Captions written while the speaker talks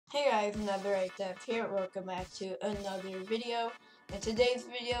Hey guys, Netherite Dev here. Welcome back to another video. In today's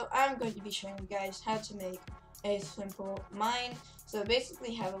video, I'm going to be showing you guys how to make a simple mine. So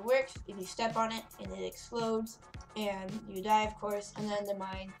basically how it works, if you step on it and it explodes and you die of course, and then the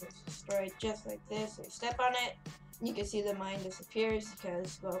mine is destroyed just like this. So you step on it, and you can see the mine disappears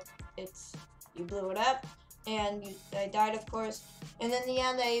because, well, you blew it up and I died of course. And in the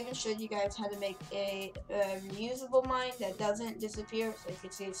end, I even showed you guys how to make a reusable mine that doesn't disappear. So you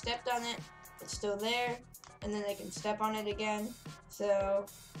can see I stepped on it, it's still there, and then I can step on it again. So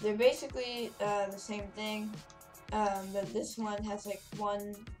they're basically the same thing, but this one has like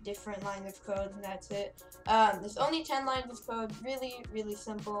one different line of code, and that's it. There's only 10 lines of code, really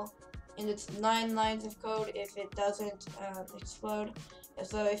simple, and it's 9 lines of code if it doesn't explode.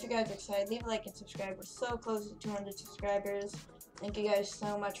 So if you guys are excited, leave a like and subscribe. We're so close to 200 subscribers. Thank you guys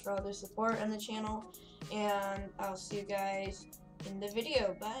so much for all the support on the channel, and I'll see you guys in the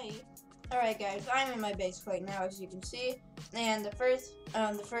video. Bye. Alright guys, I'm in my base plate now, as you can see, and the first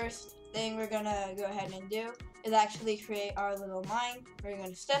thing we're gonna go ahead and do is actually create our little mine. We're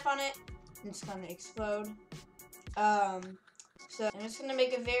gonna step on it, and it's gonna explode. So I'm just gonna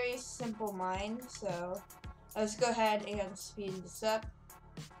make a very simple mine, so let's go ahead and speed this up.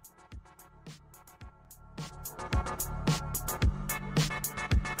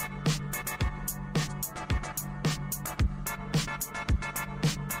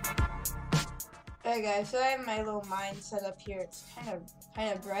 Alright guys, so I have my little mine set up here. It's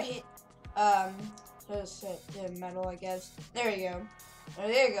kind of bright. So let's set the metal, I guess. There we go. Oh,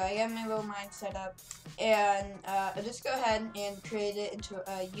 there you go. I got my little mine set up, and I'll just go ahead and create it into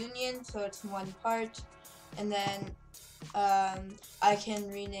a union, so it's one part, and then I can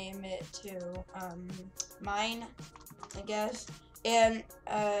rename it to mine, I guess, and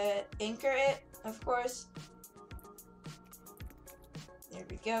anchor it, of course. There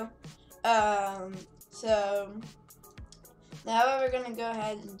we go. So now what we're gonna go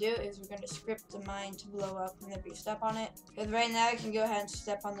ahead and do is we're gonna script the mine to blow up whenever you step on it. Because right now you can go ahead and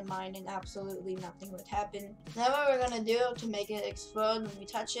step on the mine and absolutely nothing would happen. Now what we're gonna do to make it explode when we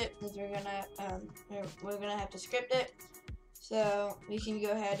touch it is we're gonna have to script it. So we can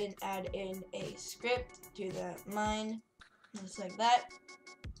go ahead and add in a script to the mine, just like that.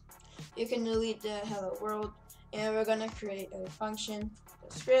 You can delete the hello world, and we're gonna create a function,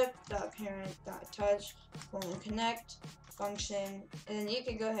 script.parent.touch, connect function, and then you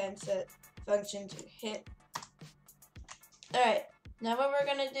can go ahead and set function to hit. Alright, now what we're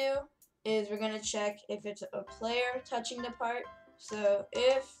gonna do is we're gonna check if it's a player touching the part. So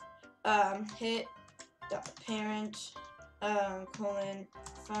if hit.parent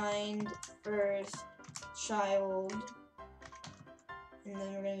find first child, and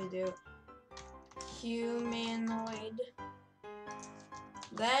then we're gonna do humanoid,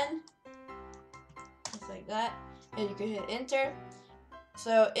 then just like that, and you can hit enter.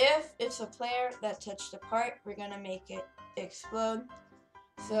 So if it's a player that touched the part, we're gonna make it explode.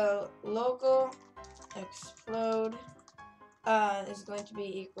 So local explode is going to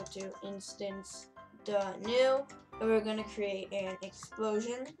be equal to instance.new, and we're gonna create an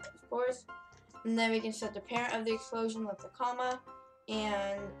explosion, of course, and then we can set the parent of the explosion with a comma,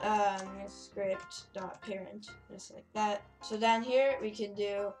 and script.parent, just like that. So down here we can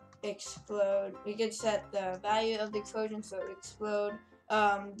do explode. We could set the value of the explosion, so explode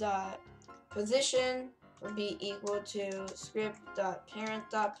dot position would be equal to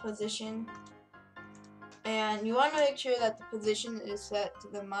script.parent.position, and you want to make sure that the position is set to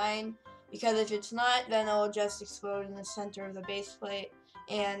the mine, because if it's not, then it will just explode in the center of the base plate,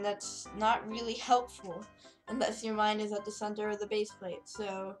 and that's not really helpful unless your mine is at the center of the base plate.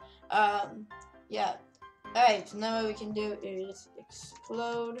 So yeah. Alright, so now what we can do is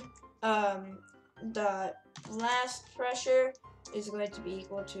explode dot blast pressure is going to be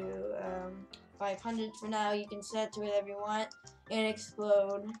equal to 500 for now. You can set to whatever you want, and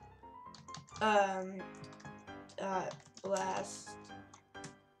explode blast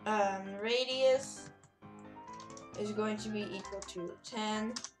radius is going to be equal to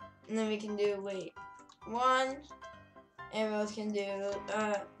 10, and then we can do 1, and we can do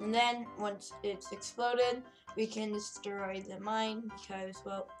and then once it's exploded, we can destroy the mine, because,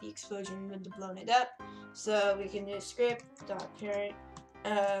 well, the explosion would have blown it up. So we can do script.parent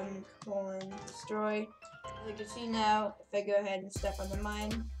destroy. As you can see now, if I go ahead and step on the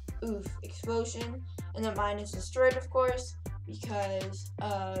mine, oof, explosion, and the mine is destroyed, of course, because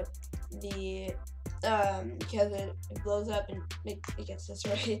because it blows up and it gets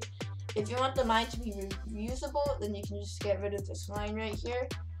destroyed. If you want the mine to be reusable, then you can just get rid of this line right here,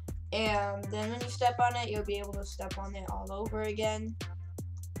 and then when you step on it, you'll be able to step on it all over again.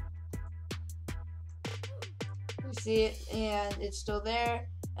 see it, and it's still there,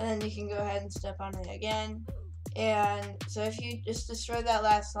 and then you can go ahead and step on it again. And so if you just destroy that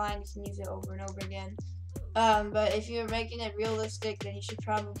last line, you can use it over and over again. But if you're making it realistic, then you should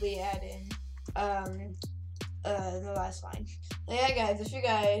probably add in the last line. So yeah, guys, if you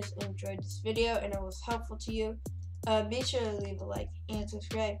guys enjoyed this video and it was helpful to you, be sure to leave a like and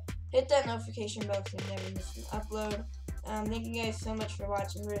subscribe. Hit that notification bell so you never miss an upload. Thank you guys so much for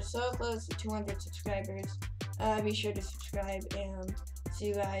watching. We're so close to 200 subscribers. Be sure to subscribe, and see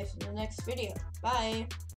you guys in the next video. Bye!